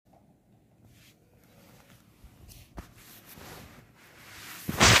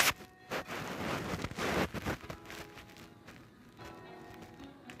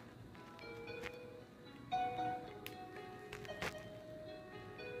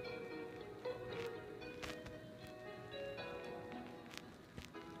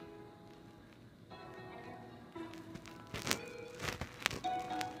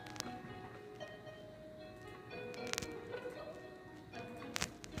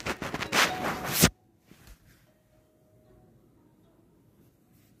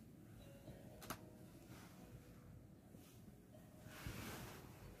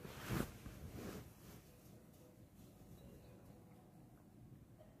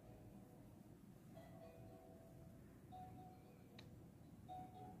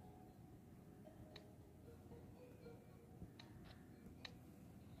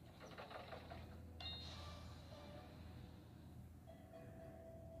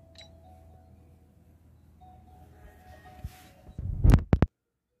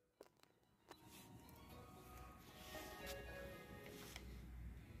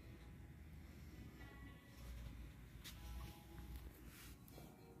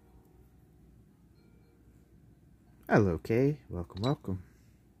Hello, Kay. Welcome, welcome.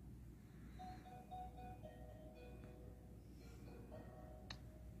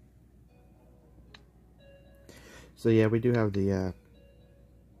 So yeah, we do have the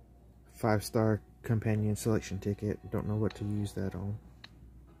 5-star companion selection ticket. Don't know what to use that on.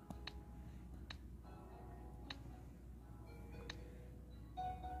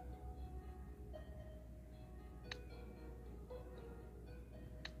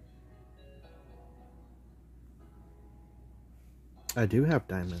 I do have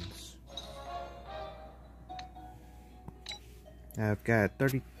diamonds. I've got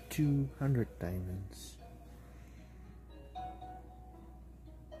 3,200 diamonds.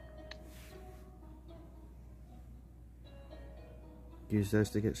 Use those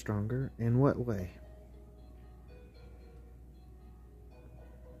to get stronger. In what way?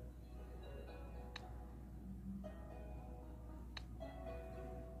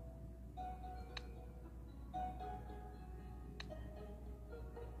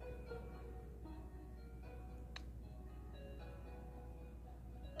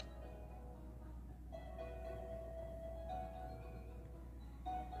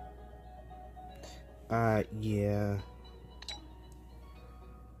 Yeah.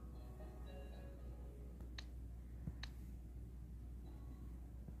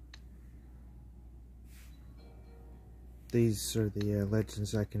 These are the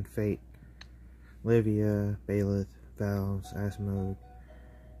legends I can fate. Livia, Baelith, Vals, Asmode,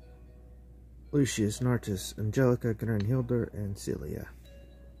 Lucius, Nartus, Angelica, Gunnar, and Celia.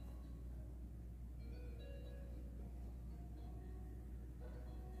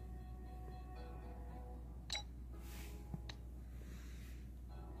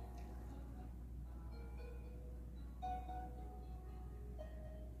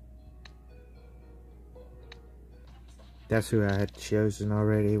 That's who I had chosen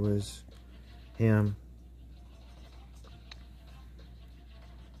already, was him.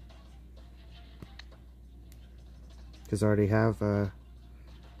 Because I already have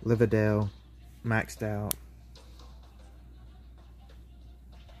Livadale maxed out.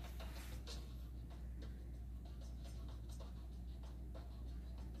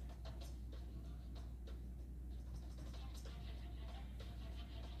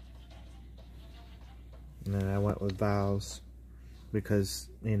 And then I went with Vals because,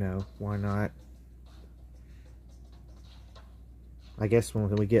 you know, why not? I guess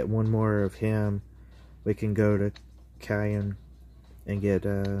when we get one more of him, we can go to Cayan and get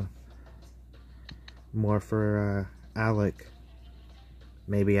more for Alec.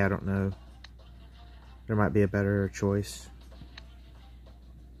 Maybe, I don't know. There might be a better choice.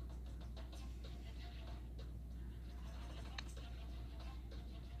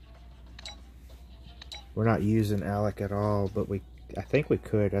 We're not using Alec at all, but I think we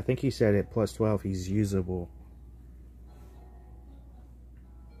could. I think he said at plus 12 he's usable.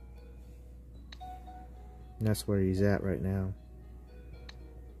 And that's where he's at right now.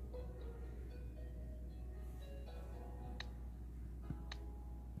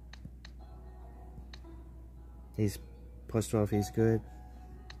 He's plus 12, he's good.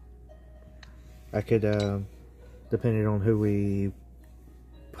 I could, depending on who we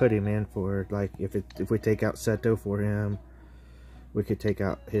put him in for, like if we take out Seto for him, we could take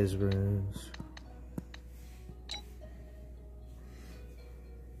out his runes.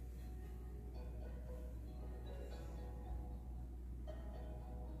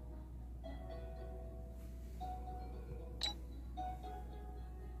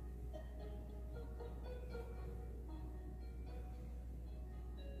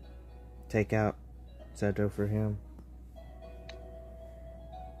 Take out Seto for him.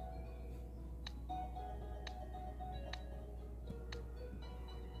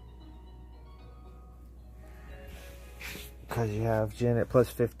 Because you have Jen at plus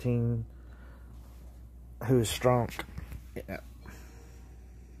 15, who's strong. Yeah.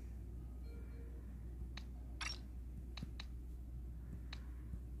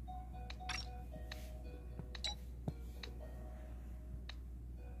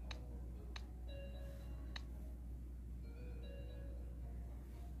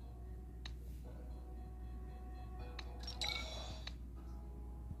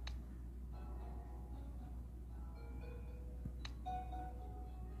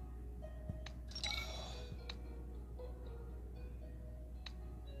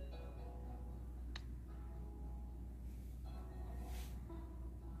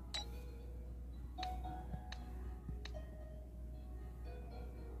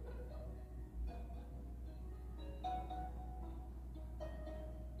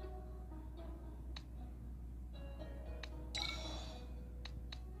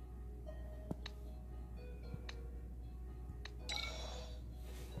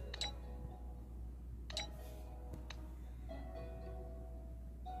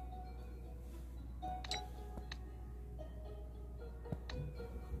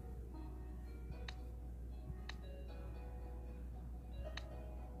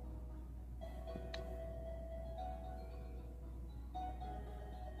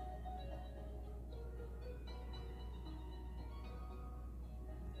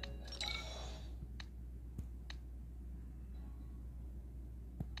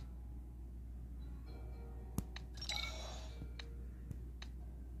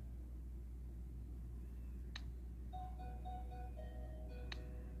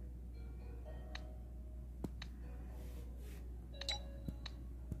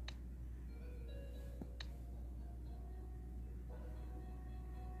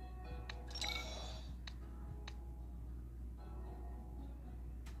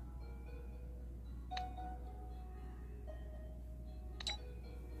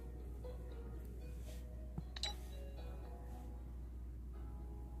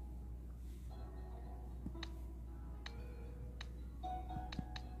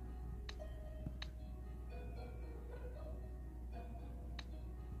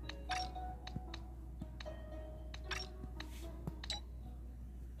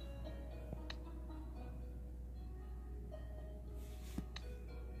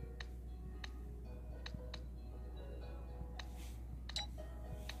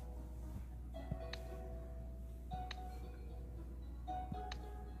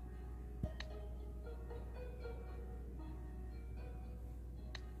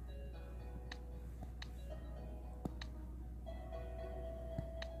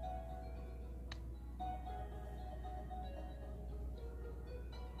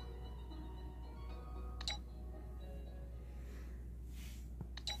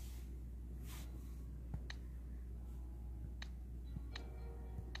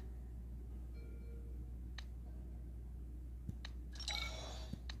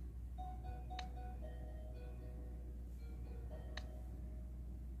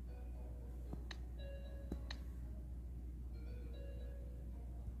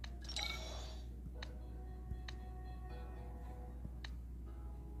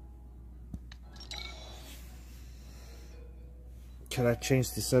 should I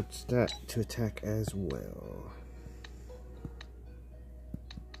change the substat to attack as well?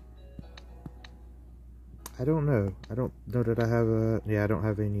 I don't know. I don't know that I have a... Yeah, I don't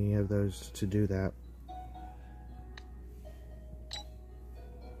have any of those to do that.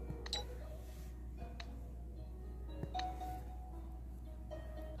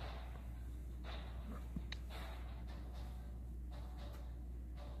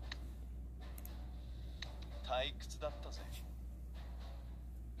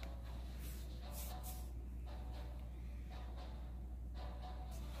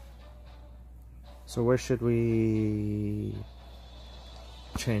 So where should we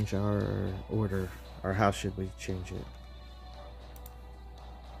change our order? Or how should we change it?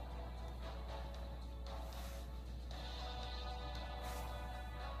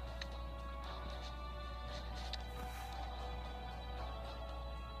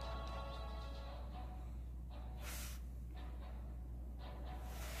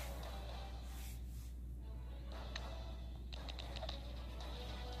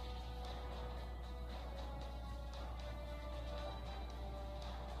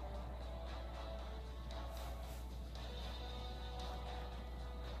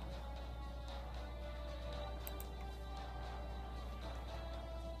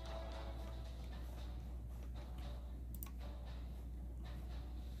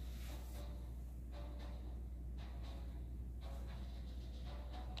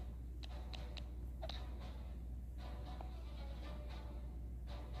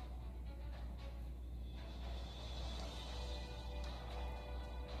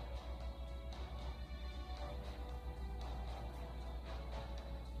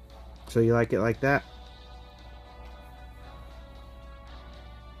 So you like it like that?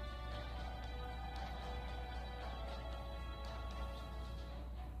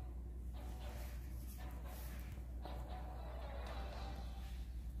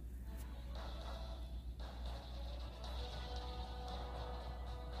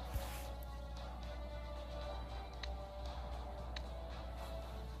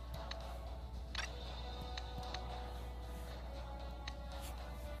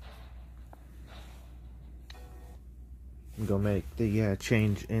 I'm gonna make the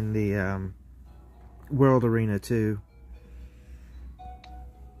change in the World Arena too.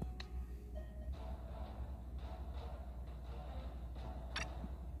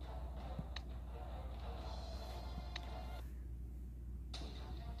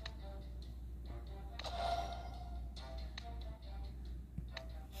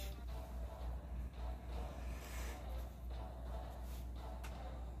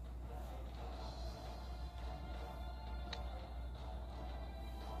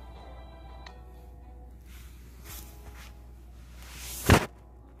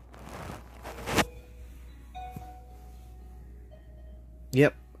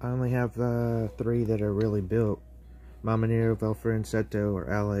 Yep, I only have 3 that are really built. Mamoneer, Velfrin, Seto, or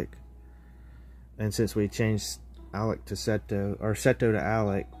Alec. And since we changed Alec to Seto, or Seto to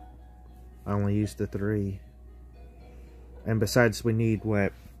Alec, I only used the 3. And besides, we need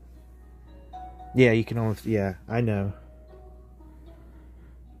what? Yeah, you can only... Yeah, I know.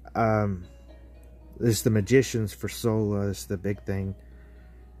 There's the Magicians for Sola is the big thing.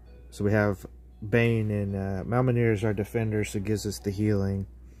 So we have Bane and Mamoneer is our defender, so it gives us the healing.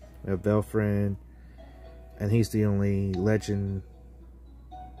 We have Velfrin, and he's the only legend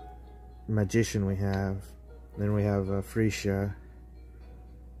magician we have. Then we have Frisia.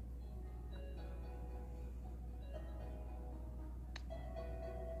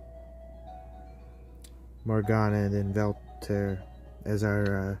 Morgana, and then Velter as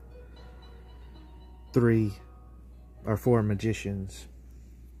our 3 or 4 magicians.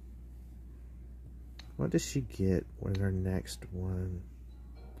 What does she get with her next one?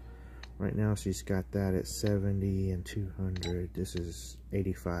 Right now she's got that at 70 and 200. This is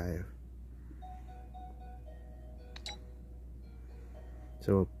 85.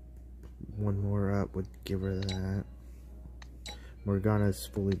 So one more up would give her that. Morgana's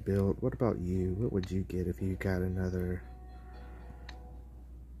fully built. What about you? What would you get if you got another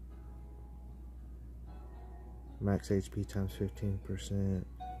max HP times 15%,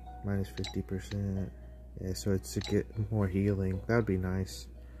 minus 50%? Yeah, so it's to get more healing. That would be nice.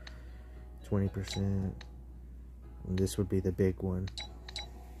 20%. And this would be the big one.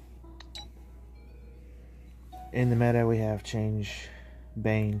 In the meta, we have change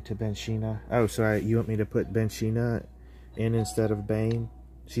Bane to Benshina. Oh, sorry. You want me to put Benshina in instead of Bane?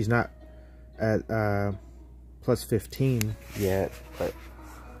 She's not at plus 15 yet, but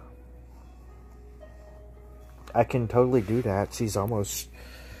I can totally do that. She's almost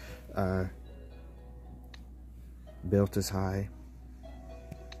built as high.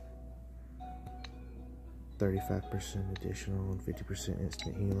 35% additional and 50%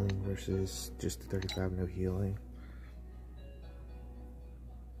 instant healing versus just the 35 no healing.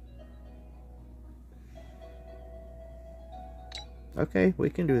 Okay, we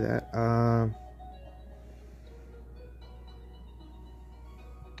can do that.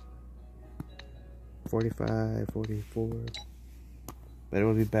 45, 44. But it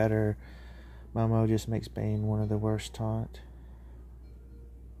would be better. Momo just makes Bane one of the worst taunt.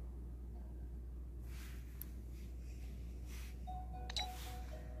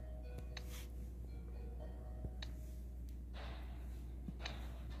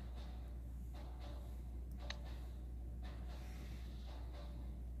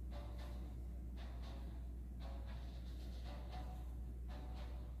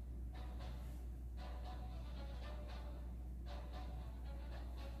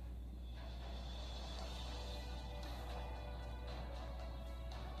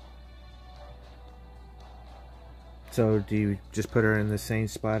 So do you just put her in the same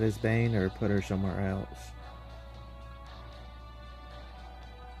spot as Bane or put her somewhere else?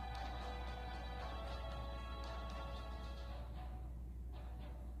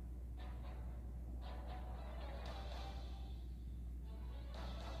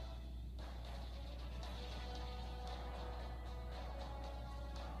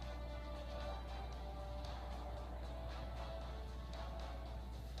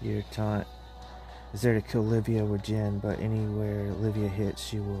 Your taunt is there to kill Livia or Jin, but anywhere Livia hits,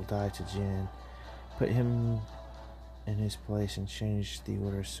 she will die to Jin. Put him in his place and change the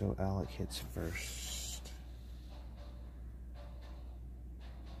order so Alec hits first.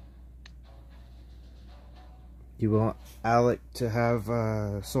 You want Alec to have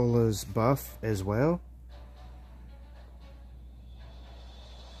Solo's buff as well?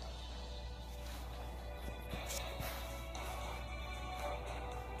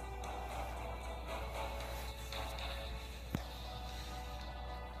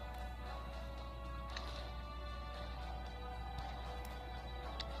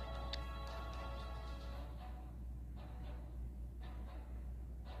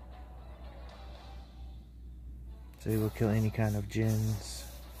 So he will kill any kind of Jins.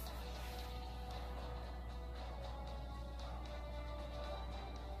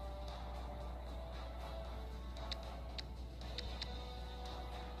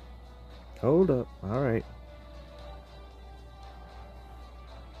 Hold up. Alright.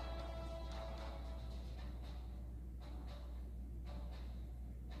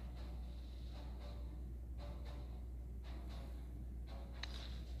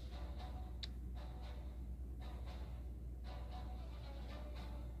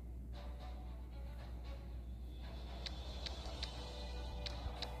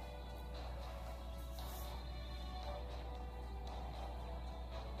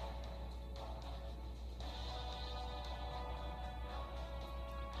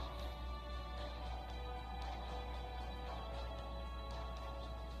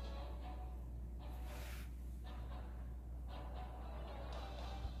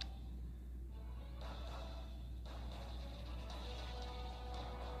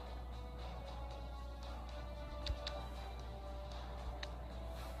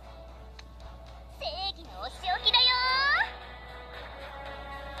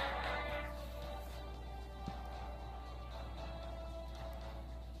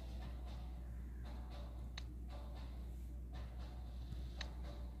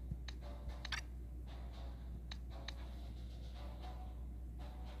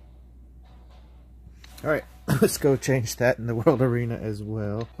 Alright, let's go change that in the World Arena as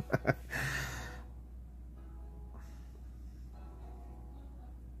well.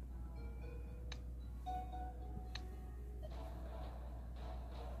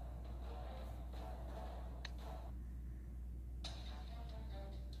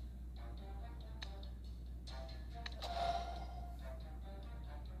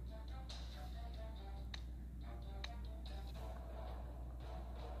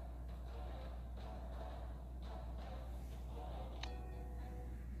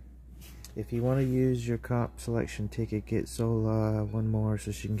 If you want to use your comp selection ticket, get Sola one more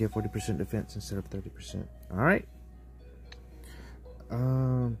so she can get 40% defense instead of 30%. Alright.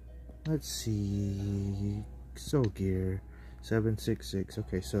 Let's see. Soul Gear 766.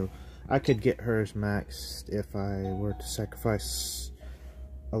 Okay, so I could get hers maxed if I were to sacrifice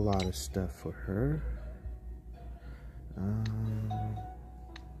a lot of stuff for her.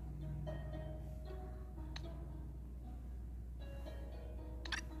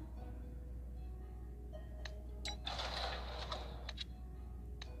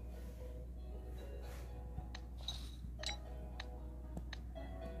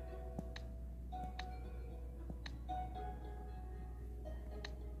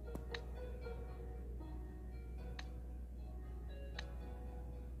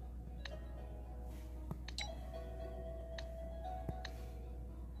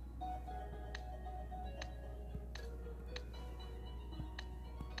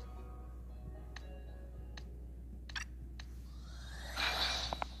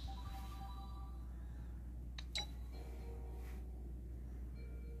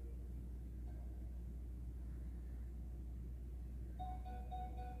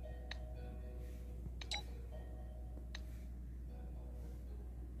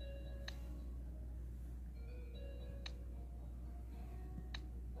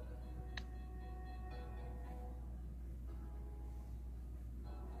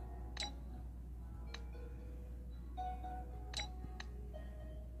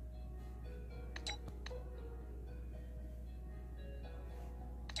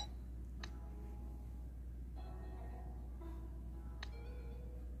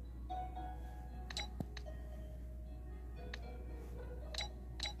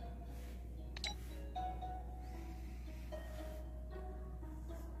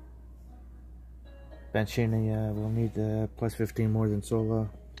 Banshee will need the plus 15 more than Solo.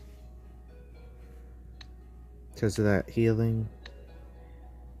 Because of that healing.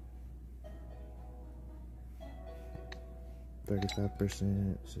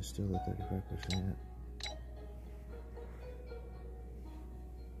 35%, so still at 35%.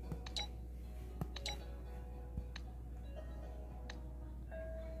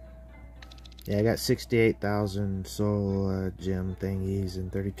 Yeah, I got 68,000 soul gem thingies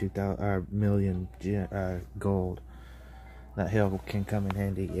and 32,000 million gold. That hill can come in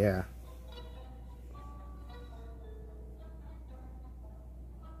handy, yeah.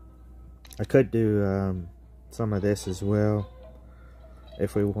 I could do some of this as well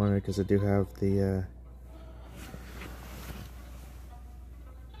if we wanted, because I do have the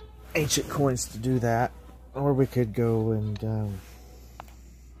ancient coins to do that. Or we could go and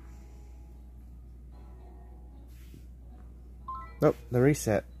nope, the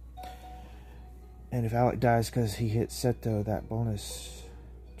reset. And if Alec dies because he hits Seto, that bonus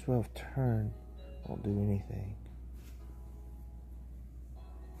 12 turn won't do anything.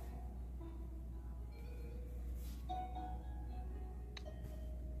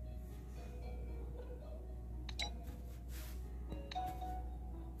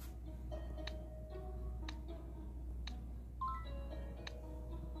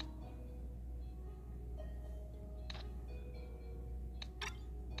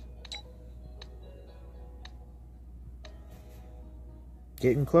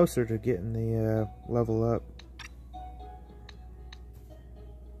 Getting closer to getting the level up.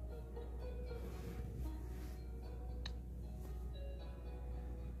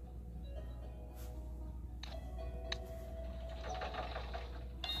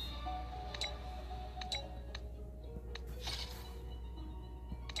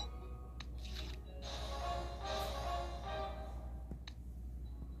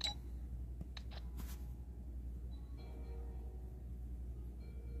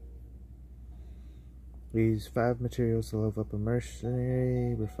 Use 5 materials to level up a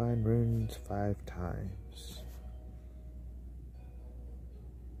mercenary. Refine runes 5 times.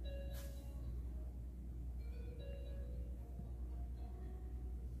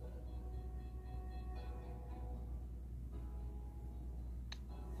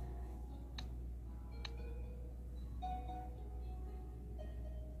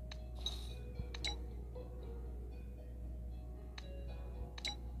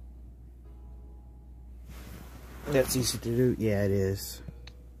 That's easy to do. Yeah, it is.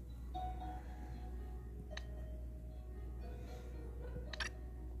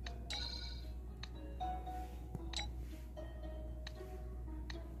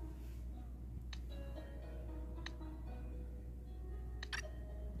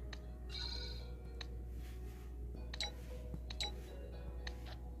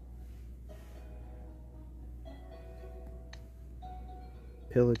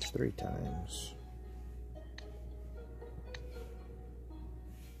 Pillage 3 times.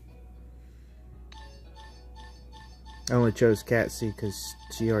 I only chose Catsy because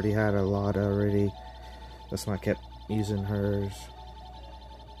she already had a lot already. That's why I kept using hers.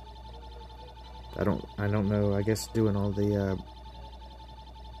 I don't know. I guess doing all the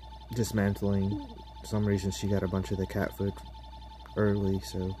dismantling. For some reason she got a bunch of the cat food early,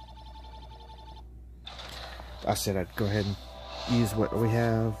 so I said I'd go ahead and use what we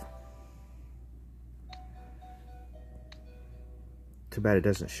have. Too bad it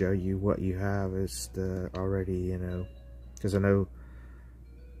doesn't show you what you have is the already, you know, because I know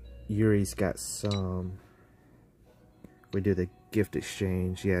Yuri's got some. We do the gift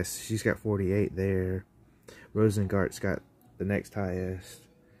exchange. Yes, she's got 48 there. Rosengart's got the next highest.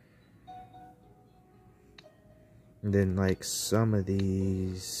 And then like some of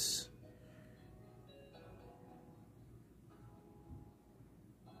these,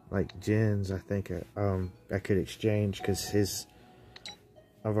 like Jen's, I think I could exchange because his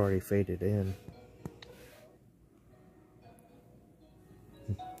I've already faded in.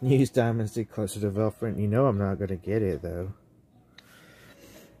 Use diamonds to get closer to Velfrint. You know I'm not going to get it though.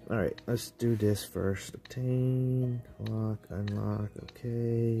 Alright, let's do this first. Obtain, lock, unlock,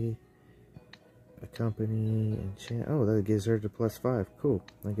 okay. Accompany, enchant. Oh, that gives her the +5. Cool.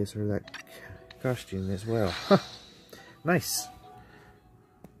 That gives her that costume as well. Nice.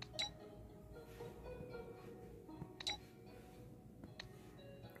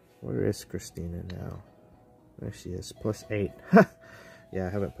 Where is Christina now? There she is. +8. Yeah, I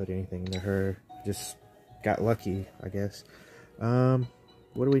haven't put anything into her. Just got lucky, I guess.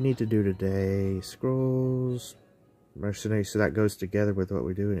 What do we need to do today? Scrolls, mercenary. So that goes together with what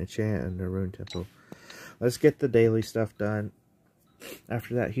we do in enchant and the rune temple. Let's get the daily stuff done.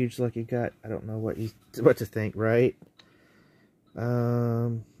 after that huge lucky gut. I don't know what to think, right?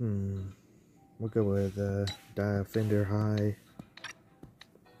 We'll go with Defender High.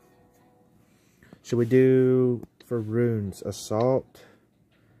 Should we do for runes Assault,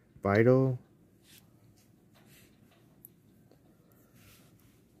 Vital?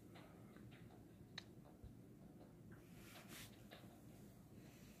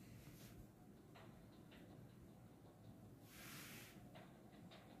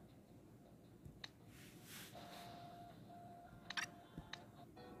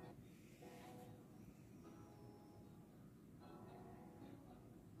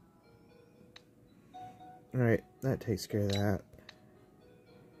 Alright, that takes care of that.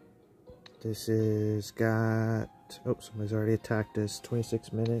 This is got... Oh, somebody's already attacked us.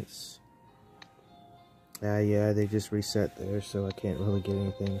 26 minutes. Yeah, they just reset there, so I can't really get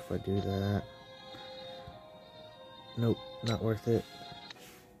anything if I do that. Nope, not worth it.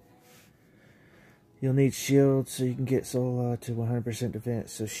 You'll need shield so you can get Sola to 100%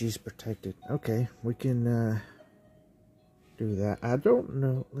 defense, so she's protected. Okay, we can do that. I don't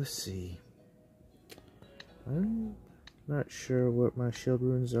know. Let's see. I'm not sure what my shield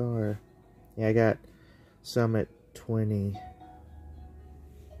runes are. Yeah, I got some at 20.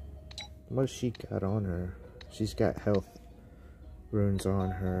 What's she got on her? She's got health runes on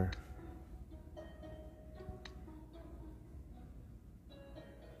her.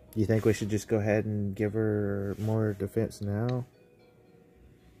 You think we should just go ahead and give her more defense now?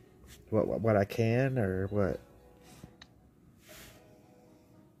 What I can, or what?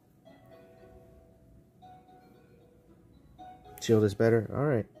 Shield is better?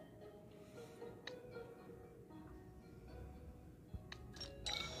 Alright.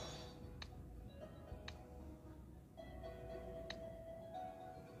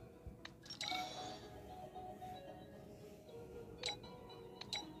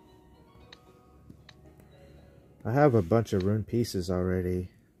 I have a bunch of rune pieces already.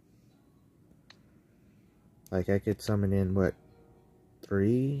 Like, I could summon in, what,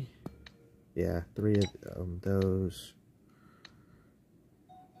 3? Yeah, 3 of those.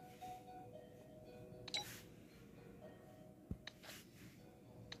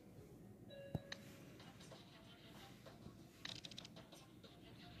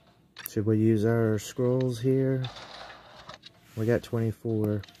 Should we use our scrolls here? We got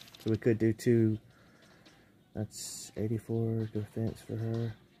 24, so we could do 2. That's 84 defense for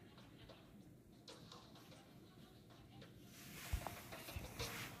her.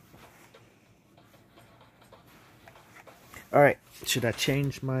 Alright, should I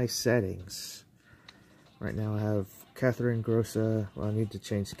change my settings? Right now I have Catherine Grossa. Well, I need to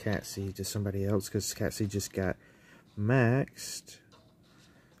change Catsy to somebody else because Catsy just got maxed.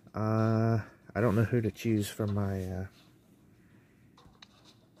 I don't know who to choose for my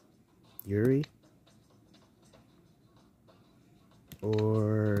Yuri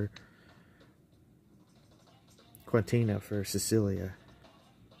or Quantina for Cecilia.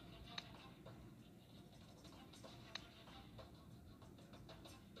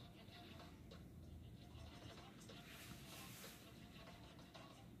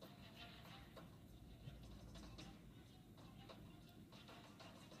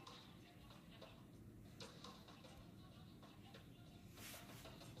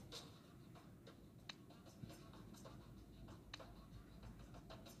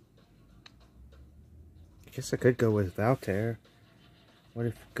 I guess I could go with Valtair. What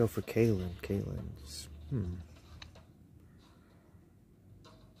if go for Kaylin? Kaylin's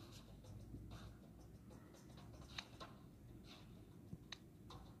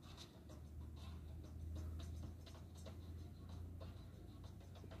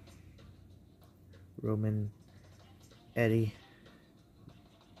Roman Eddie.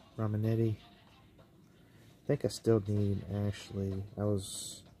 Romanetti. I think I still need Ashley.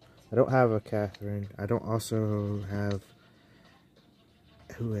 I don't have a Catherine. I don't also have,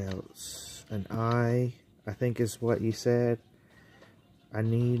 who else? An I think is what you said. I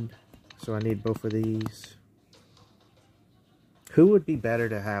need both of these. Who would be better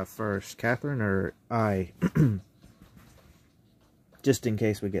to have first, Catherine or I? Just in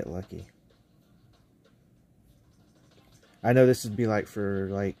case we get lucky. I know this would be like for,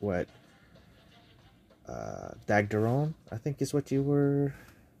 like, what? Dagdaron, I think is what you were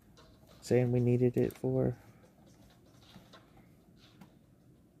saying we needed it for.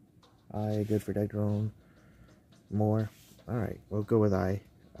 I good for Dagdaron. More. Alright, we'll go with I.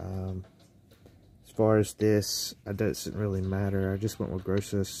 As far as this, it doesn't really matter. I just went with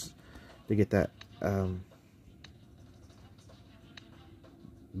Grossus to get that,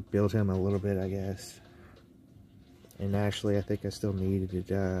 build him a little bit, I guess. And actually, I think I still needed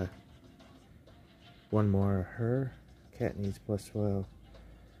one more of her. Cat needs plus 12.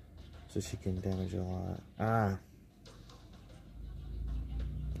 So she can damage a lot. Ah.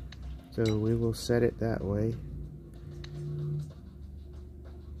 So we will set it that way.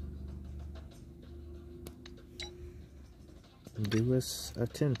 And do us a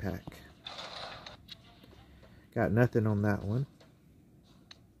 10 pack. Got nothing on that one.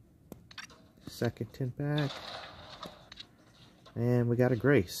 Second 10 pack. And we got a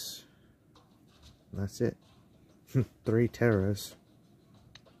Grace. And that's it. 3 Tiaras.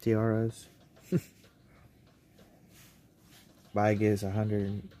 Buy gives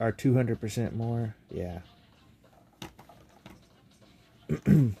 100 or 200% more. Yeah.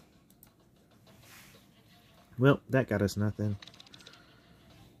 Well, that got us nothing.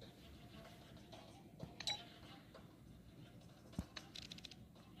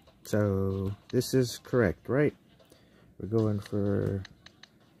 So this is correct, right? We're going for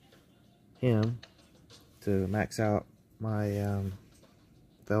him to max out my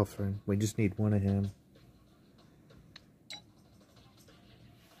Velfrin. We just need one of him.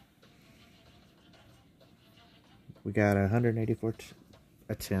 We got 184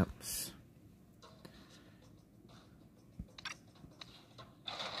 attempts.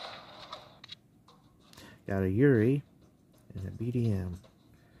 Got a Yuri and a BDM.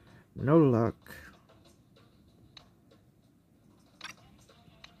 No luck.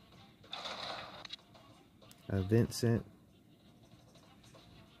 A Vincent.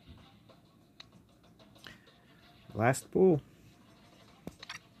 Last pull.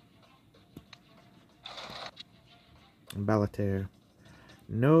 And Balater.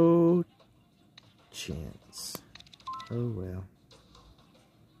 No chance. Oh well.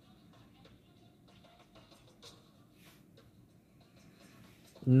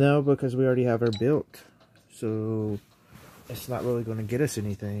 No, because we already have her built. So it's not really going to get us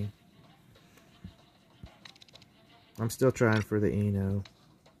anything. I'm still trying for the Eno.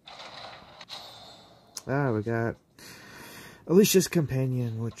 Ah, we got Alicia's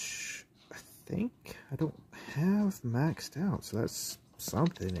Companion, which I think I don't have maxed out. So that's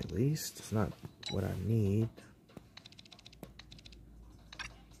something at least. It's not what I need.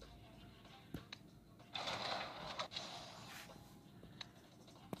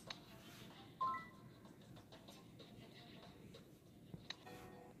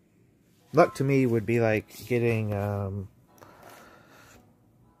 Luck to me would be like getting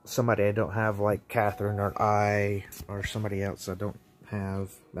somebody I don't have, like Catherine or I, or somebody else I don't have.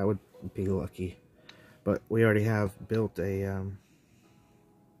 That would be lucky. But we already have built a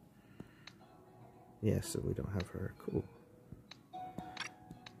yeah, so we don't have her. Cool.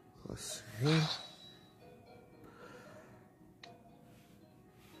 Let's see.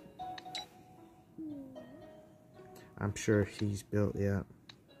 I'm sure he's built yet.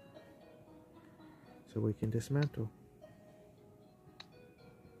 So we can dismantle.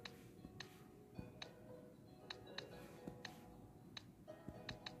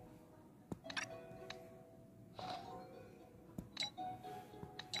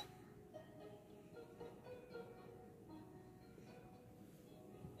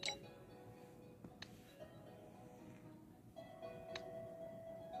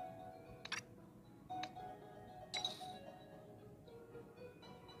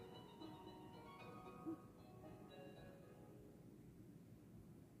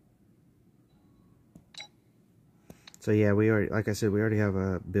 So yeah, we already, like I said, we already have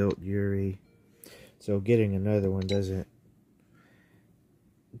a built Yuri. So getting another one doesn't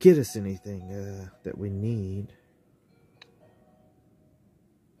get us anything that we need.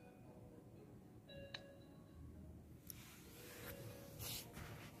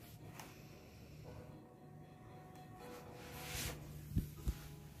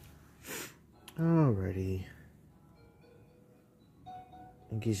 Alrighty.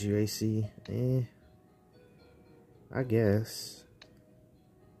 It gives you AC. I guess.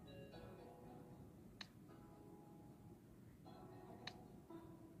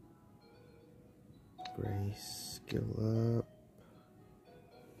 Grace, skill up.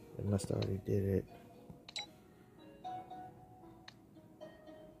 It must already did it.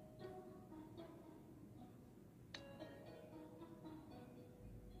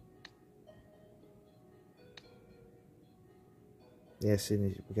 Yes,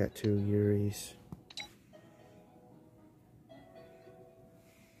 we got 2 Yuris.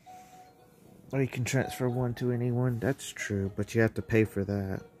 Or you can transfer one to anyone. That's true, but you have to pay for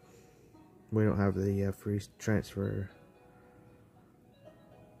that. We don't have the free transfer.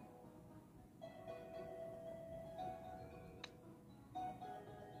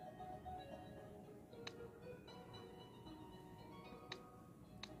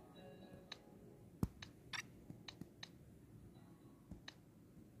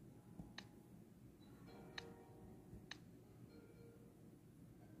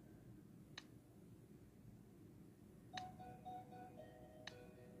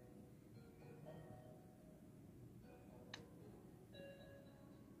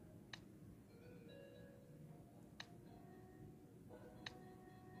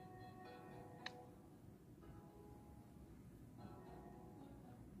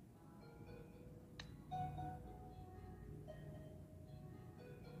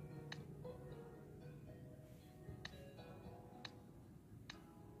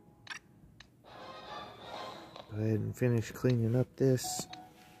 ahead and finish cleaning up this.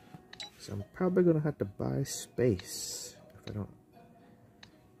 So I'm probably gonna have to buy space if I don't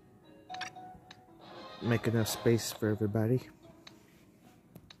make enough space for everybody.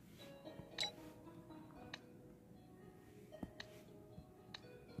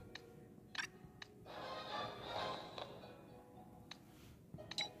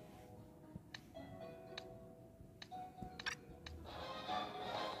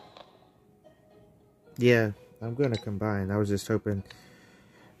 Yeah, I'm gonna combine. I was just hoping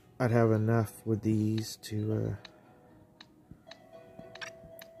I'd have enough with these to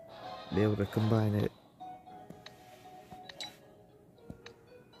be able to combine it.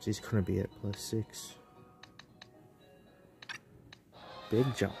 She's gonna be at +6. Big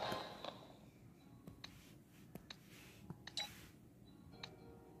jump.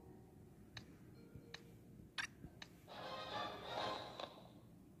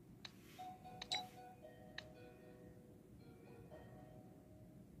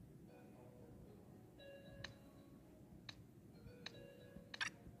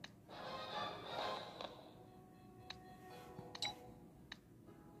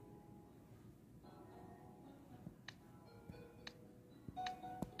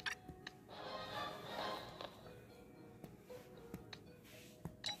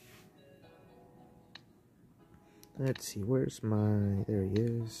 Let's see, where's my... There he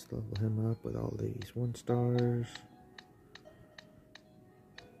is. Level him up with all these 1 stars.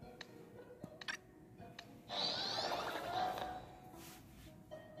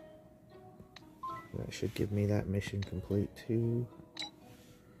 That should give me that mission complete too.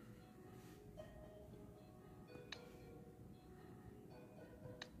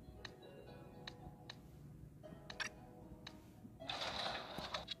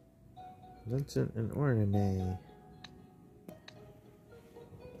 Vincent and Ornane.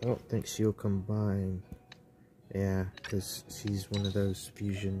 I don't think she'll combine. Yeah, because she's one of those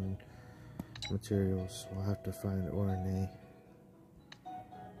fusion materials. We'll have to find Ornane.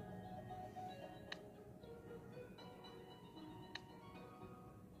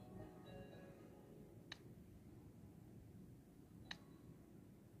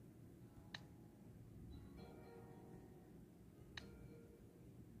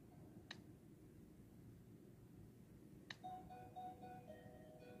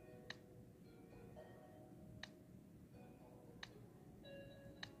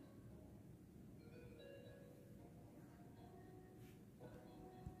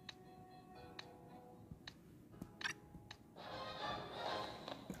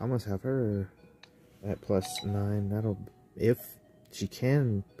 I must have her at +9. That'll, if she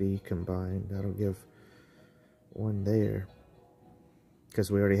can be combined, that'll give 1 there. Because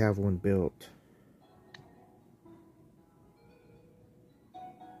we already have 1 built.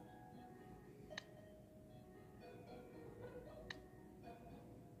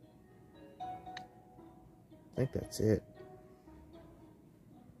 I think that's it.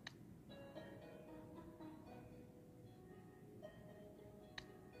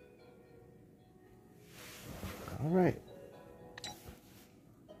 Alright.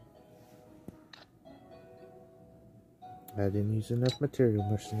 I didn't use enough material,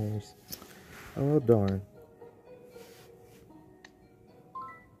 mercenaries. Oh, darn.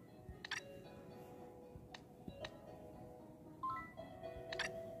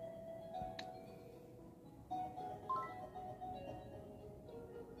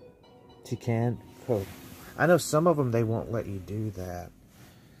 She can? Cool. I know some of them, they won't let you do that.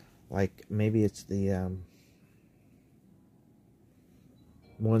 Like, maybe it's the,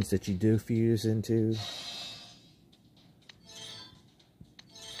 ones that you do fuse into.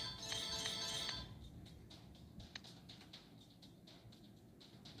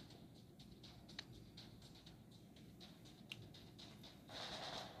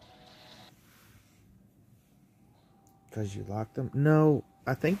 Because you locked them? No,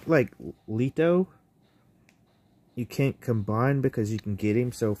 I think, like, Leto, you can't combine because you can get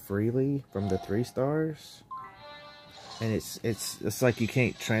him so freely from the 3 stars. And it's like you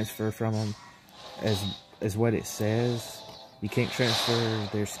can't transfer from them as what it says. You can't transfer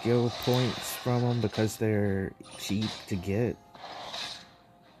their skill points from them because they're cheap to get.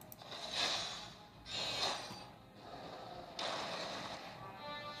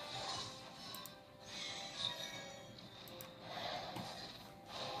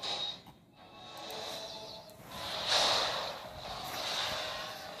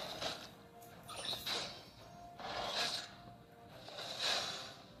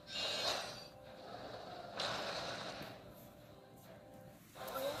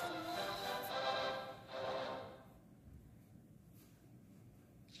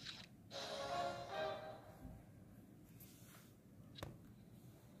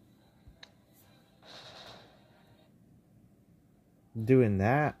 Doing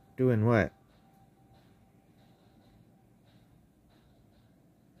that? Doing what?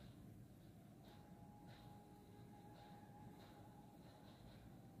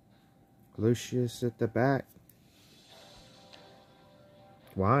 Lucius at the back.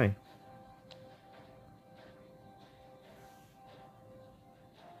 Why?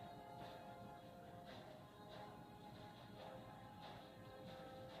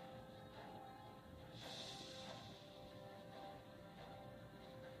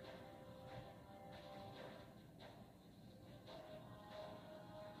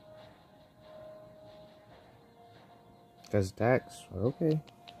 Because Dax, okay.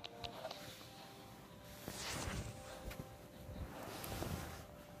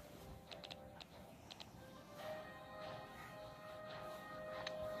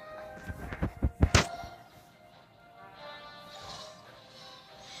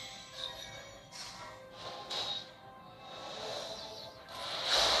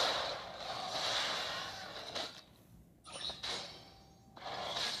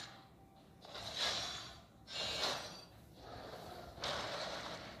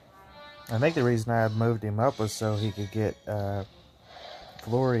 I think the reason I moved him up was so he could get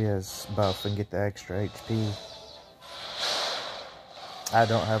Floria's buff and get the extra HP. I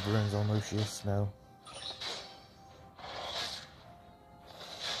don't have runes on Lucius, no.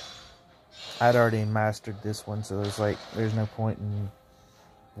 I'd already mastered this one, so there's no point in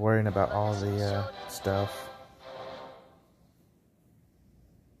worrying about all the stuff.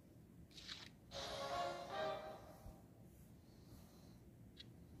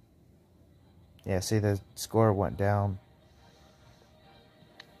 Yeah, see, the score went down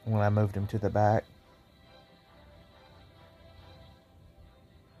when I moved him to the back.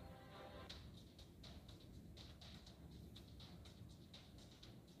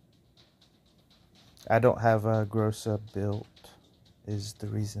 I don't have a Grossa built, is the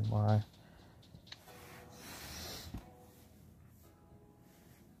reason why.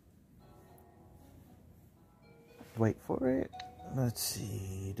 Wait for it. Let's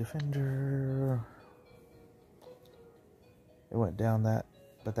see, Defender. It went down that,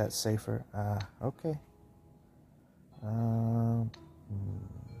 but that's safer. Okay.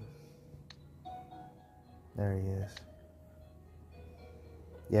 There he is.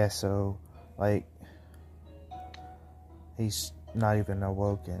 Yeah, so, like, he's not even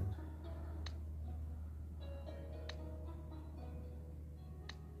awoken.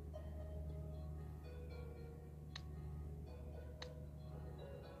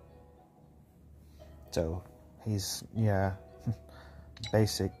 So, he's, yeah,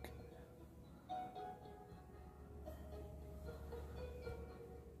 basic.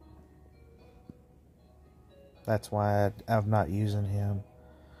 That's why I'm not using him,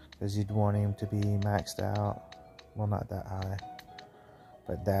 because you'd want him to be maxed out. Well, not that high,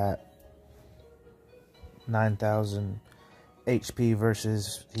 but that 9,000 HP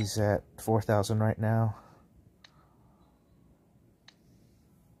versus he's at 4,000 right now.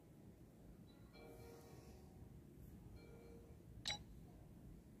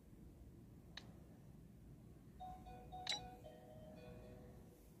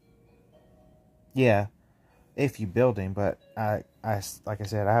 Yeah, if you build him, but I like I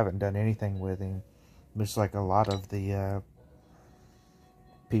said, I haven't done anything with him. Just like a lot of the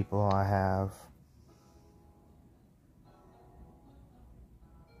people I have.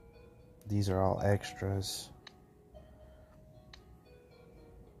 These are all extras.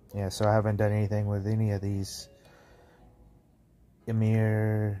 Yeah, so I haven't done anything with any of these.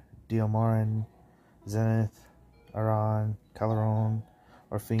 Ymir, Dielmarin, Zenith, Aran, Caleron,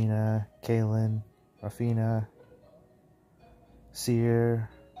 Orfina, Kaelin, Orfina, Seer.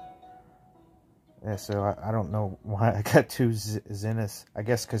 Yeah, so I don't know why I got two Zeniths. I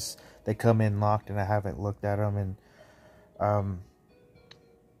guess because they come in locked and I haven't looked at them and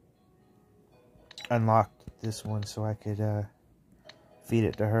unlocked this one so I could feed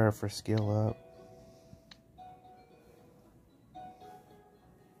it to her for skill up.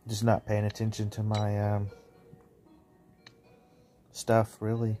 Just not paying attention to my stuff,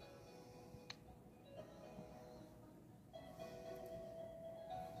 really.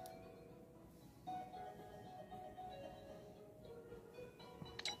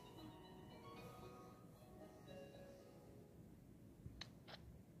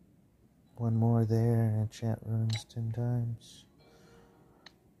 One more there and enchant runes 10 times.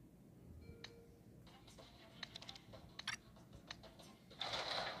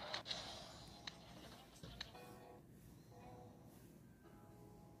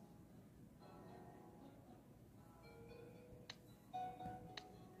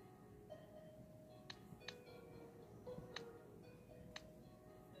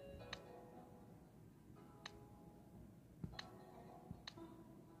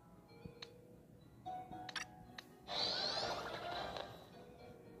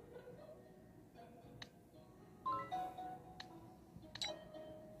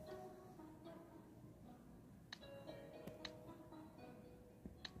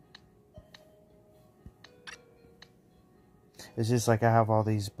 It's just like I have all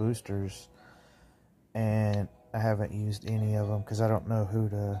these boosters and I haven't used any of them because I don't know who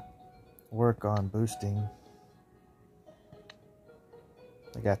to work on boosting.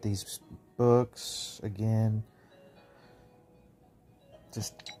 I got these books again.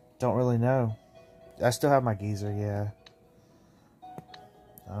 Just don't really know. I still have my geezer, yeah.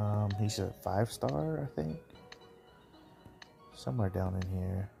 He's a 5-star, I think. Somewhere down in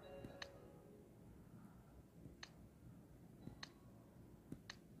here.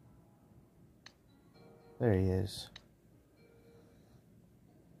 There he is.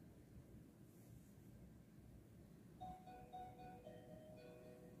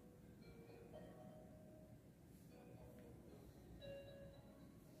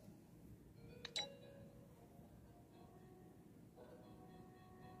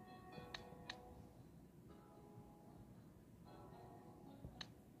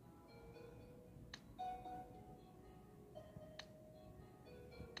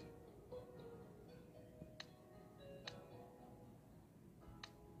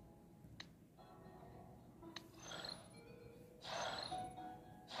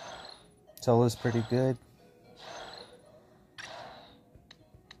 Solo's pretty good.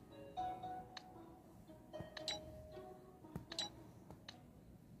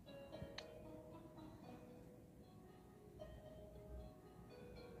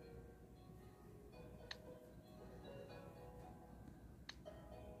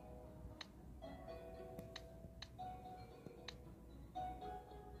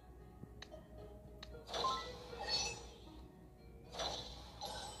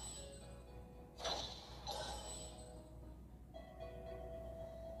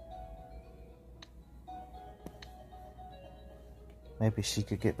 Maybe she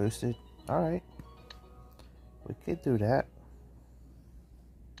could get boosted. Alright. We could do that.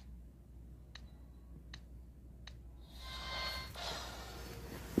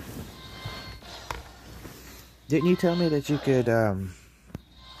 Didn't you tell me that you could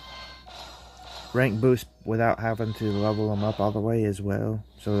rank boost without having to level them up all the way as well?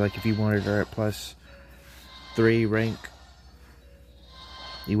 So like if you wanted her at +3 rank,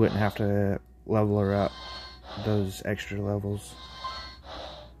 you wouldn't have to level her up those extra levels.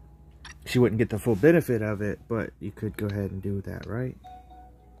 She wouldn't get the full benefit of it, but you could go ahead and do that, right?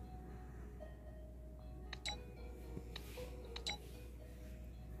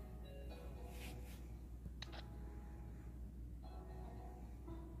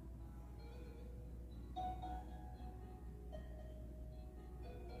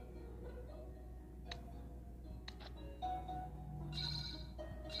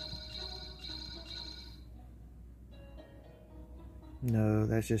 No,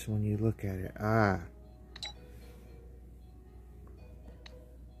 that's just when you look at it. Ah.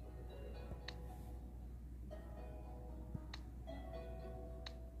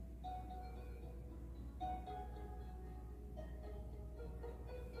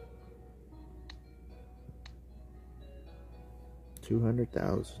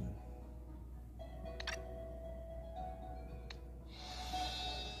 $200,000.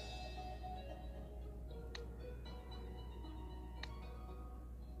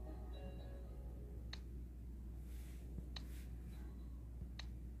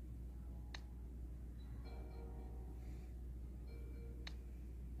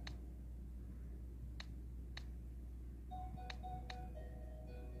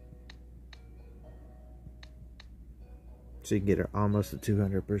 So you can get her almost at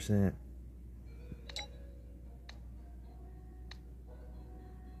 200%.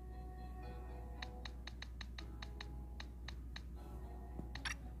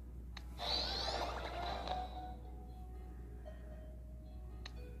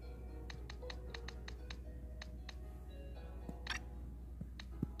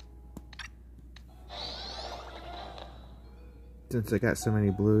 Since I got so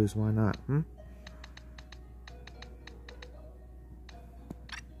many blues, why not?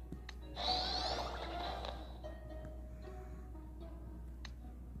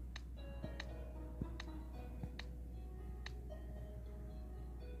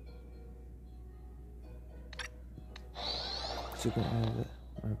 Super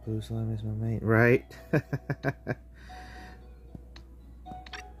or blue slime is my main, right?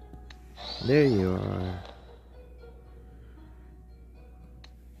 There you are.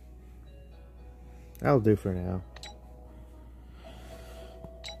 That'll do for now.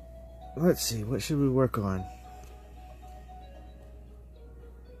 Let's see, what should we work on?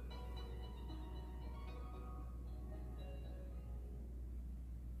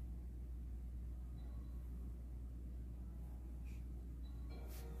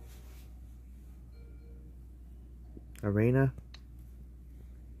 Arena?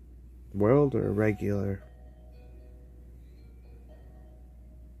 World or regular?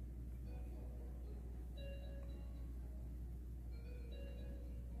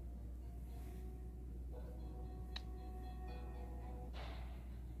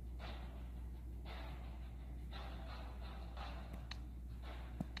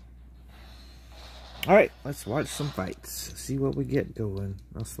 Alright, let's watch some fights. See what we get going.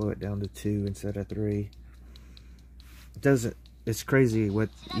 I'll slow it down to 2 instead of 3. It's crazy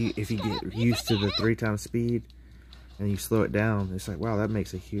if you get used to the 3 times speed and you slow it down. It's like, wow, that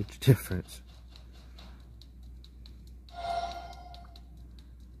makes a huge difference.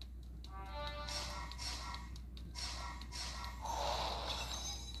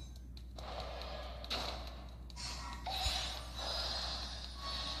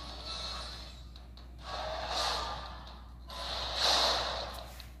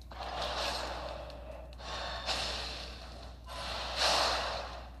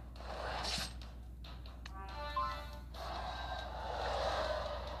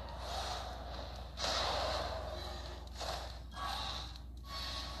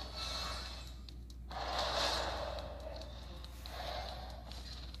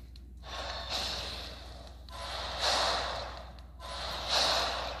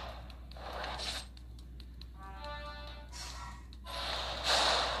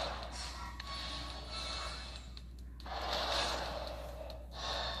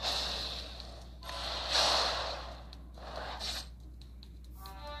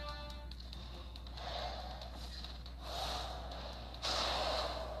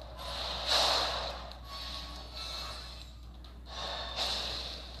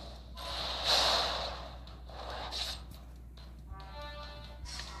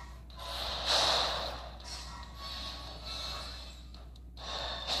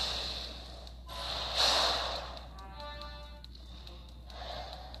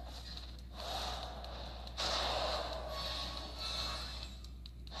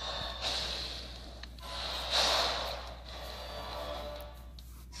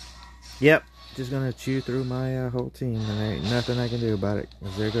 Yep, just gonna chew through my whole team, and there ain't nothing I can do about it.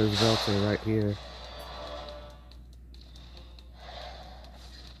 Because there goes Velta right here.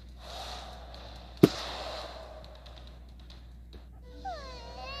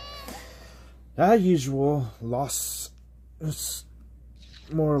 As usual, loss. It's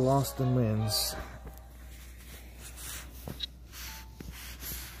more loss than wins.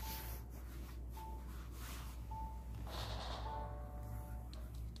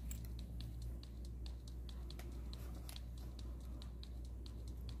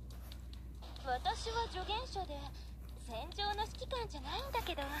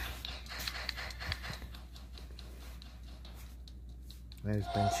 There's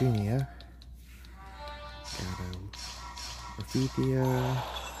Benchinia. Raphithia.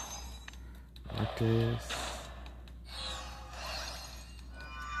 Artis.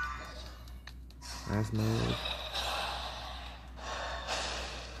 Asmode.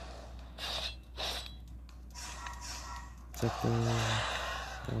 Sector.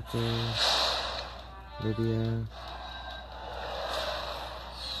 Delta. Lydia.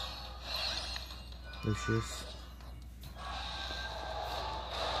 Lucius.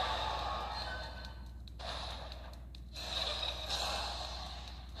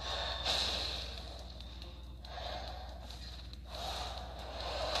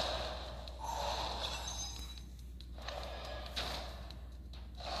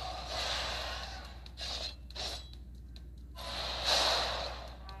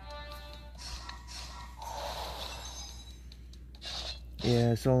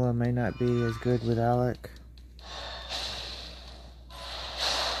 Yeah, Sola may not be as good with Alec.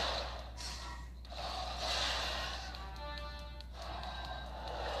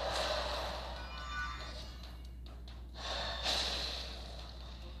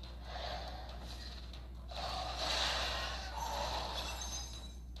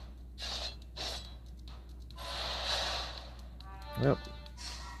 Well,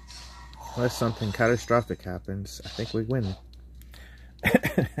 unless something catastrophic happens, I think we win.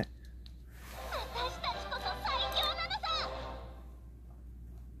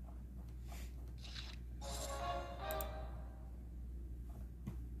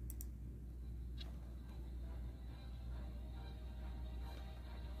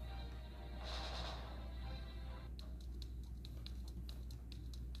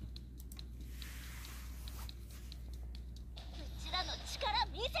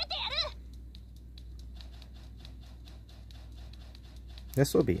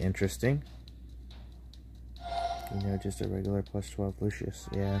 This will be interesting. You know, just a regular +12 Lucius,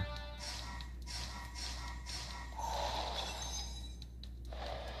 yeah.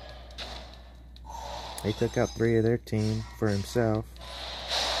 He took out 3 of their team for himself.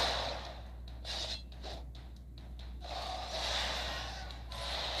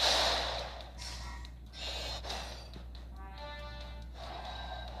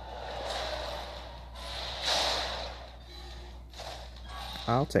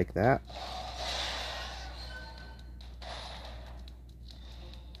 I'll take that.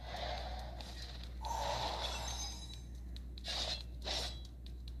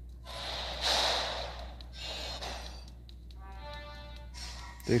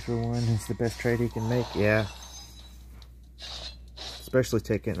 Three for 1 is the best trade he can make. Yeah. Especially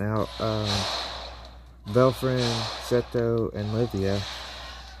taking out Velfrin, Seto, and Livia.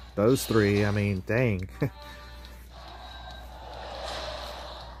 Those 3, I mean, dang.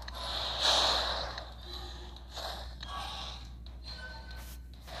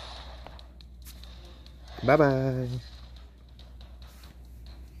 Bye-bye.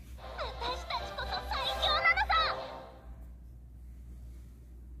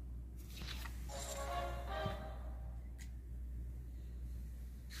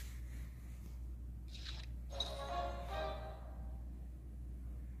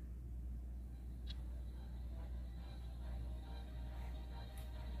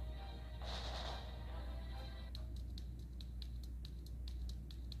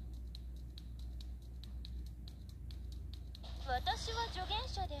 私は助言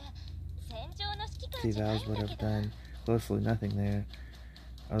者で戦場の指揮官 See, じゃない Vals ん would だ have けど done closely nothing there,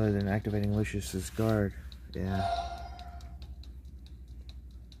 other than activating Lucius's guard. Yeah.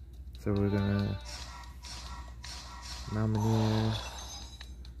 So we're gonna Malmenier,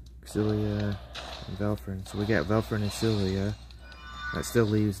 Cilia, and Velfrin. So we got Velfrin and Cilia. That still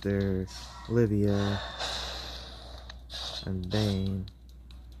leaves their Livia and Bane.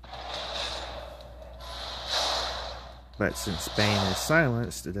 But since Bane is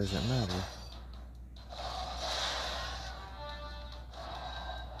silenced, it doesn't matter.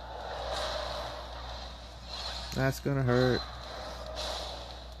 That's gonna hurt.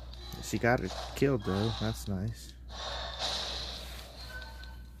 She got it killed though. That's nice.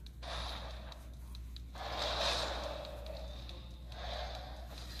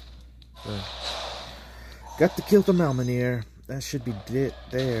 So, got to kill the Malmenier. That should be it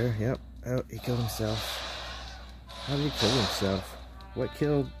there. Yep. Oh, he killed himself. How did he kill himself? What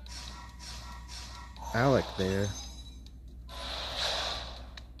killed Alec there?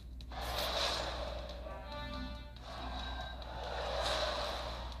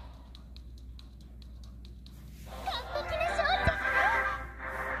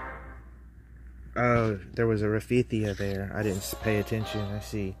 Oh, there was a Rafithia there. I didn't pay attention. I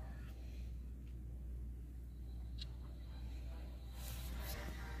see.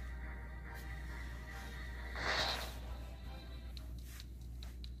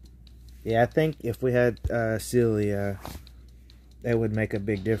 Yeah, I think if we had Cilia, that would make a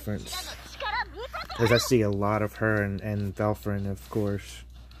big difference. Because I see a lot of her and Velfrin, of course.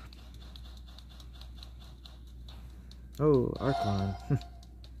 Oh, Archon.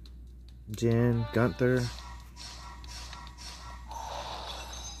 Jin, Gunther.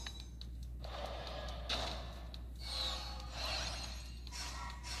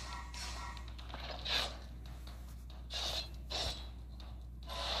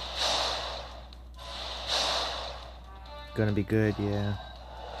 Gonna be good, yeah.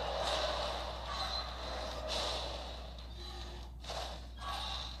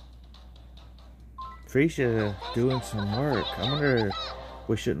 Frisia doing some work. I wonder if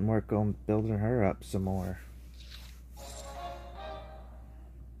we shouldn't work on building her up some more.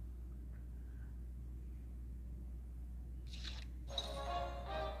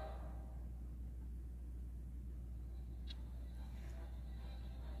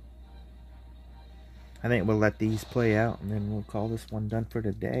 I think we'll let these play out and then we'll call this one done for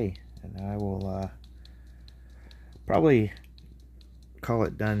today. And I will probably call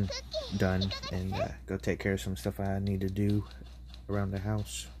it done and go take care of some stuff I need to do around the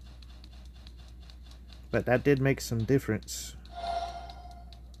house. But that did make some difference.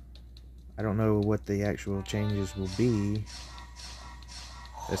 I don't know what the actual changes will be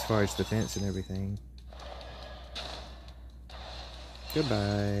as far as defense and everything.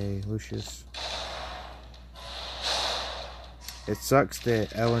 Goodbye, Lucius. It sucks that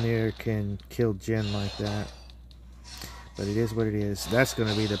Elenir can kill Jin like that. But it is what it is. That's going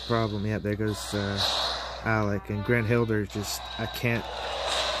to be the problem. Yep, there goes Alec. And Grenhilder just, I can't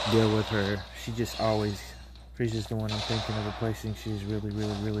deal with her. She just always, she's just the one I'm thinking of replacing. She's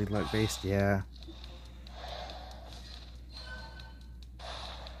really luck-based. Yeah.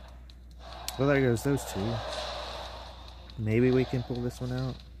 Well, there goes those two. Maybe we can pull this one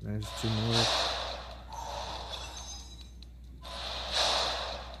out. There's 2 more.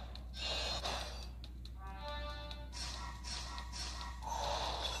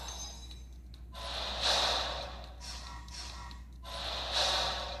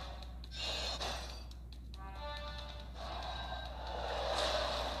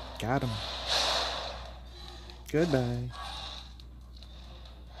 Got him. Goodbye.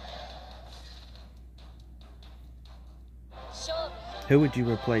 Who would you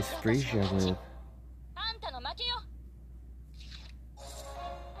replace Frisia with?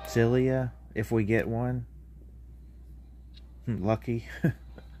 Cilia, if we get one. Lucky.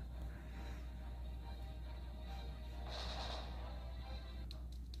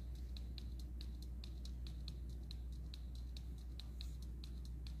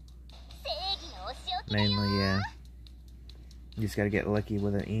 Mainly, yeah. You just gotta get lucky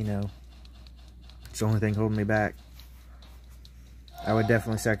with an Eno. It's the only thing holding me back. I would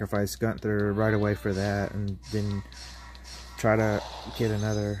definitely sacrifice Gunther right away for that, and then try to get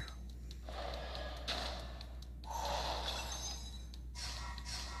another.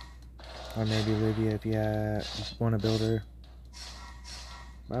 Or maybe Livia if you want to build her.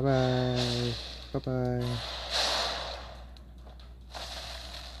 Bye-bye. Bye-bye.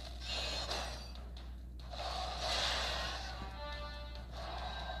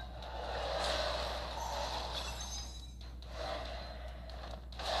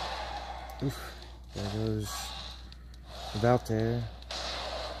 Oof, there goes Valter.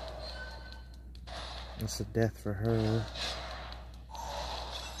 That's a death for her.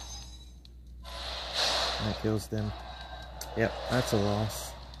 And that kills them. Yep, that's a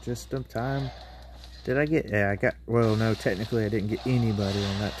loss. Just in time. Did I get... Yeah, I got... Well, no, technically I didn't get anybody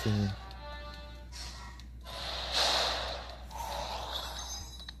on that team.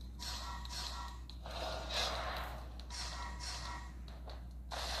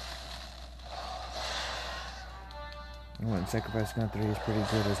 Sacrifice Gunther is pretty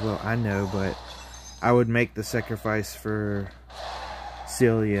good as well. I know, but I would make the sacrifice for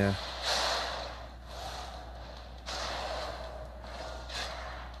Cilia.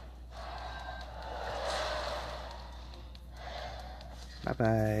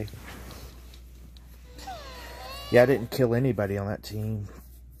 Bye-bye. Yeah, I didn't kill anybody on that team.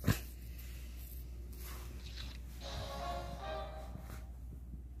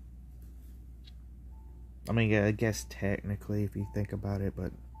 I mean, yeah, I guess technically if you think about it,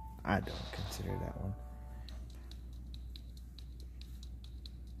 but I don't consider that one.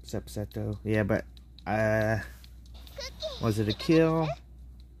 Sepseto. Yeah, but was it a kill?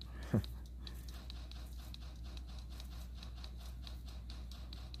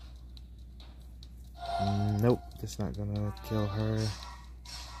 Nope, that's not gonna kill her.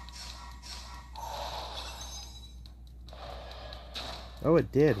 Oh,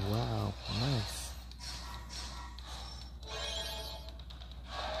 it did. Wow, nice.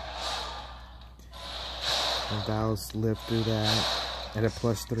 And Val's lived through that at a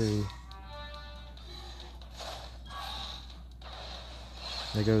 +3.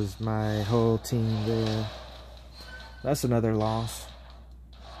 There goes my whole team there. That's another loss.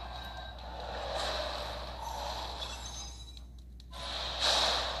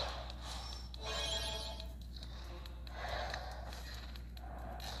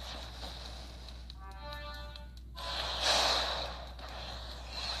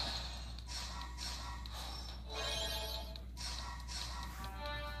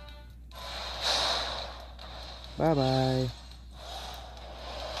 Bye-bye.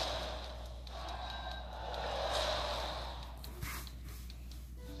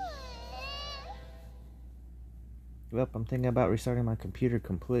 Well, I'm thinking about restarting my computer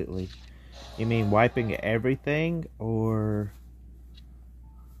completely. You mean wiping everything, or...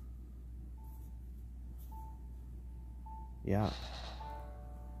 Yeah.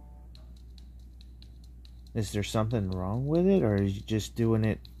 Is there something wrong with it, or are you just doing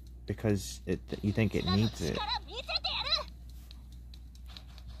it because you think it needs it?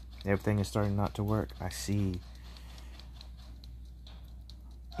 Everything is starting not to work. I see.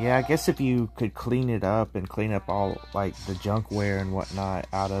 Yeah, I guess if you could clean it up and clean up all, like, the junkware and whatnot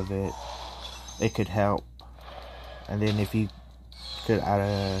out of it, it could help. And then if you could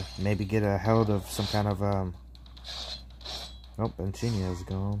maybe get a hold of some kind of, oh, Bensinia's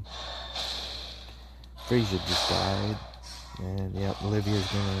gone. Frisia just died. And, yep, Olivia's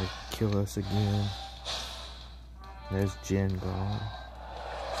gonna kill us again. There's Jen gone.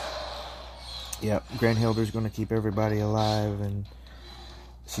 Yep, Grandhilder's gonna keep everybody alive, and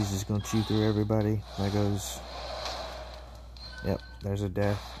she's just gonna chew through everybody. There goes. Yep, there's a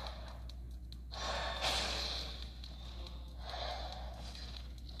death.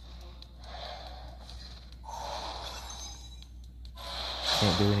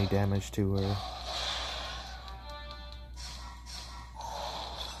 Can't do any damage to her.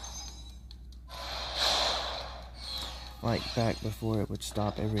 Like back before, it would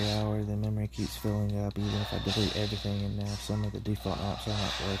stop every hour. The memory keeps filling up even if I delete everything, and now some of the default apps are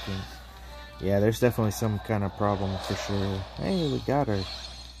not working. Yeah, there's definitely some kind of problem for sure. Hey, we got her.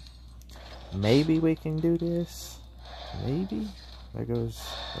 Maybe we can do this. Maybe. There goes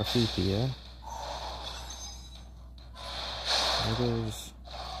Afifia. There goes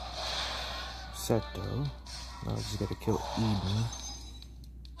Seto. Now I just gotta kill Eden.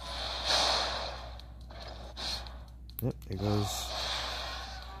 Yep, there goes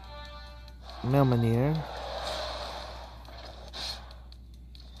Melmanir.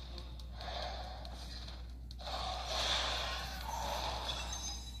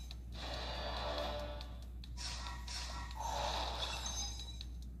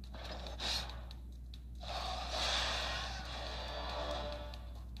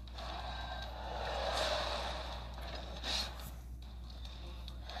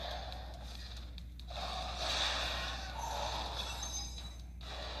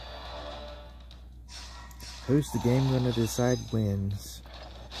 Who's the game gonna decide wins?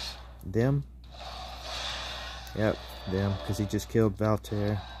 Them? Yep, them, because he just killed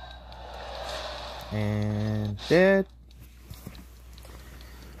Valter. And dead.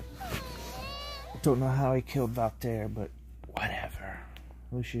 Don't know how he killed Valter, but whatever.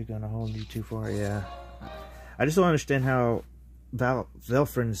 Who's you gonna hold you to for? Yeah. I just don't understand how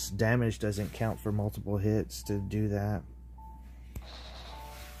Velfrin's damage doesn't count for multiple hits to do that.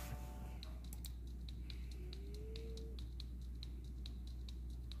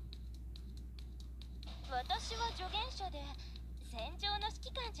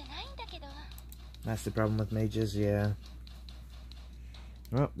 That's the problem with mages, yeah.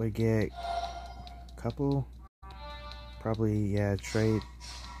 Well, we get a couple. Probably, yeah, trade.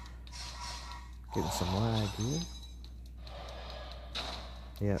 Getting some lag here.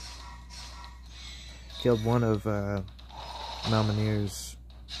 Yep. Killed one of Malmanir's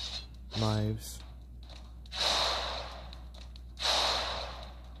lives.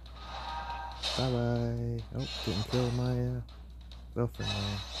 Bye-bye. Oh, didn't kill my Velfrin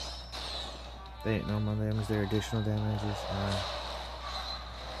there. They ain't normal damage, they're additional damages.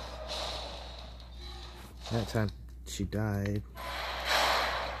 That time she died.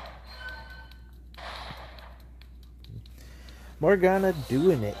 Morgana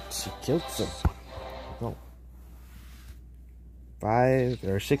doing it. She killed some. Oh.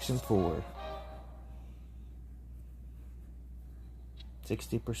 6 and 4.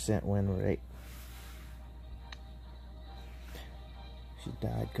 60% win rate. She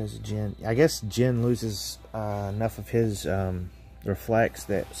died because of Jin. I guess Jin loses enough of his reflex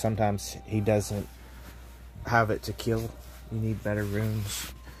that sometimes he doesn't have it to kill. You need better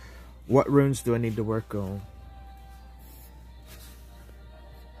runes. What runes do I need to work on?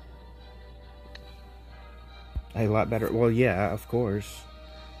 A lot better. Well, yeah, of course.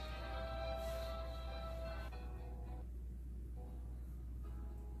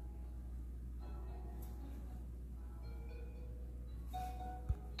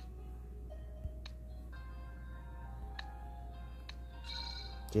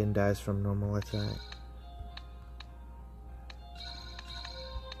 Jin dies from normal attack.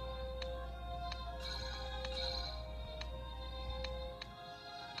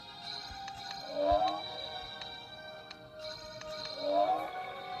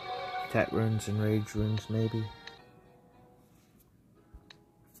 Attack runes and rage runes, maybe.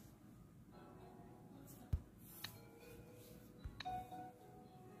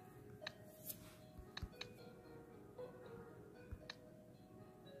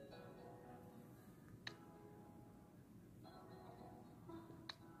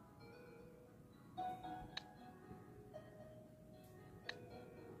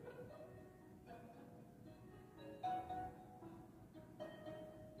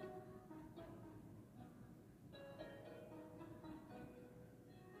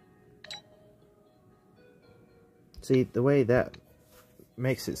 See, the way that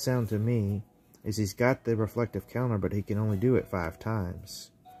makes it sound to me is he's got the reflective counter, but he can only do it 5 times.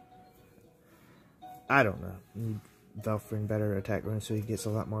 I don't know. Need Velfrin better attack rune so he gets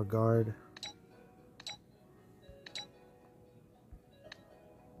a lot more guard.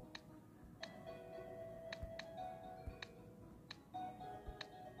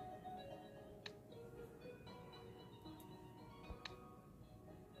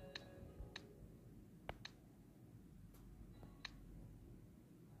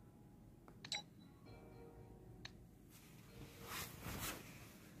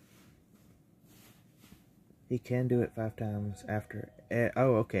 He can do it 5 times after...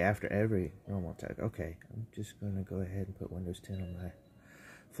 oh, okay, after every normal attack. Okay, I'm just going to go ahead and put Windows 10 on my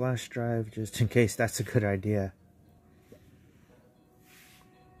flash drive just in case that's a good idea.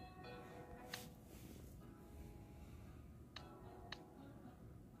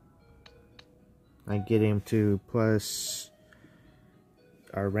 I get him to plus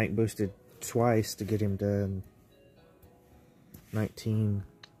our rank boosted twice to get him to 19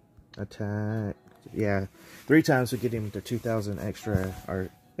 attack. Yeah, 3 times we get him to 2,000 extra our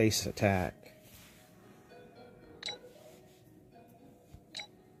base attack.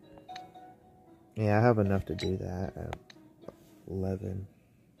 Yeah, I have enough to do that at 11.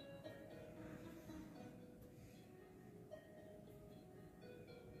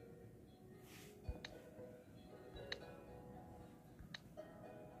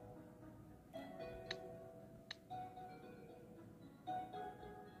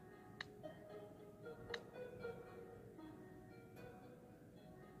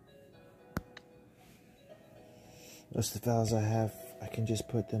 Most of the files I have, I can just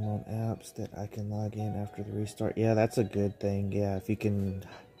put them on apps that I can log in after the restart. Yeah, that's a good thing. Yeah, if you can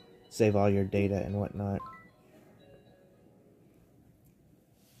save all your data and whatnot.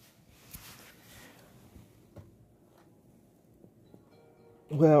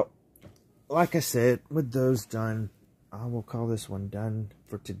 Well, like I said, with those done, I will call this one done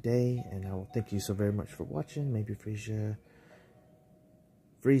for today. And I will thank you so very much for watching. Maybe freeze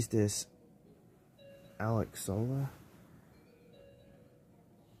this Alex Sola.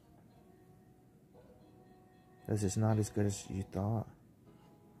 Because it's not as good as you thought.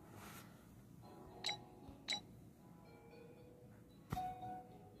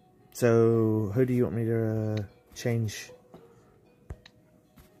 So, who do you want me to change?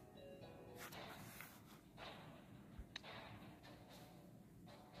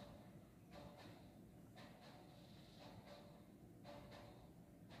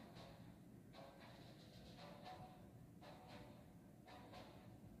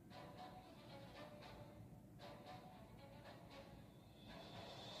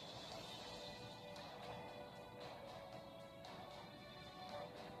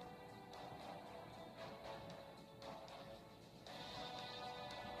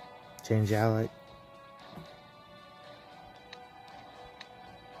 Change Alec.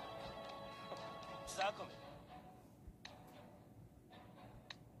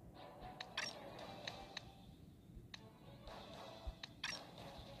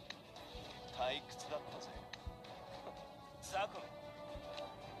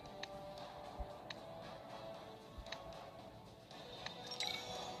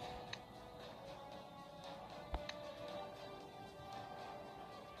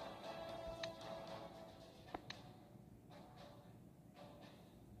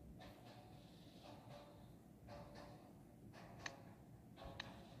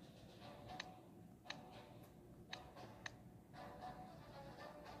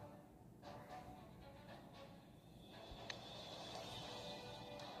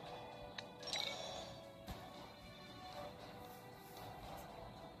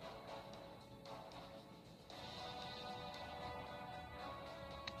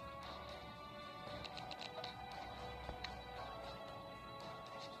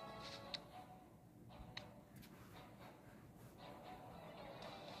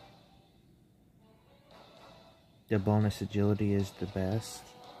 The bonus agility is the best.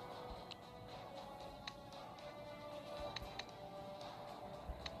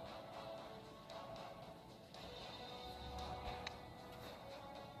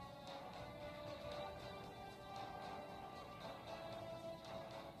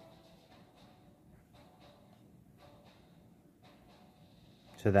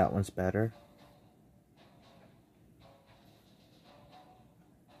 So that one's better.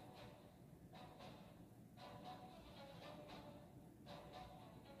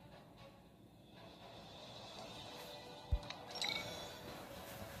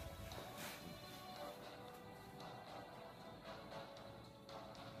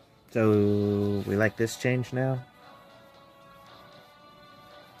 So we like this change now.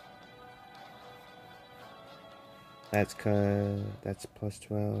 That's plus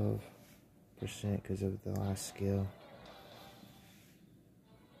 12% because of the last skill.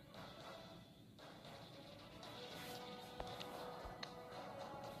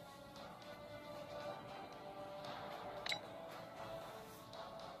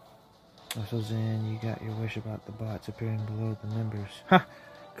 Also, Zen, you got your wish about the bots appearing below the members. Ha!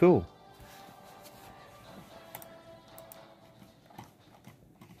 Cool.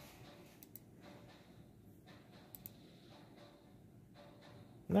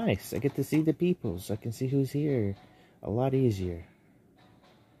 Nice. I get to see the peoples. I can see who's here. A lot easier.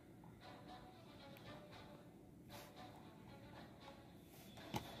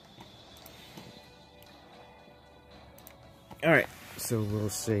 Alright. So we'll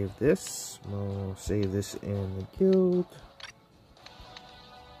save this. We'll save this in the guild.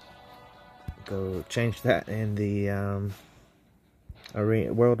 go change that in the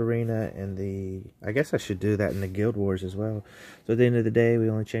World Arena, and I guess I should do that in the Guild Wars as well. So at the end of the day, we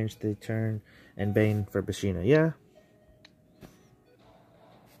only changed the turn and Bane for Bashina. Yeah.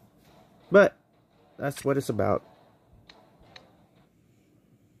 But that's what it's about.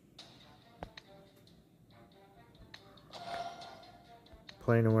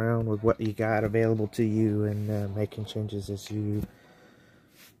 Playing around with what you got available to you and making changes as you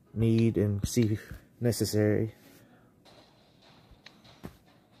need and see necessary.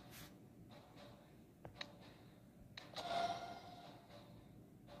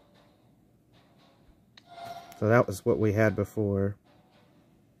 So that was what we had before.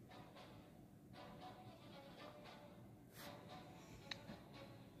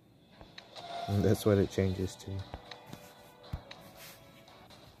 And that's what it changes to.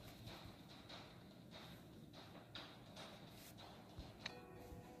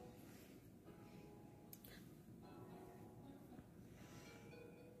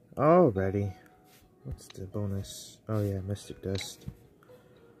 Alrighty. What's the bonus? Oh yeah, Mystic Dust.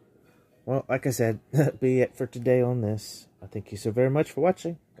 Well, like I said, that'll be it for today on this. I thank you so very much for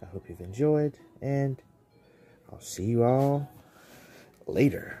watching. I hope you've enjoyed, and I'll see you all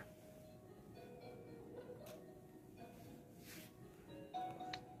later.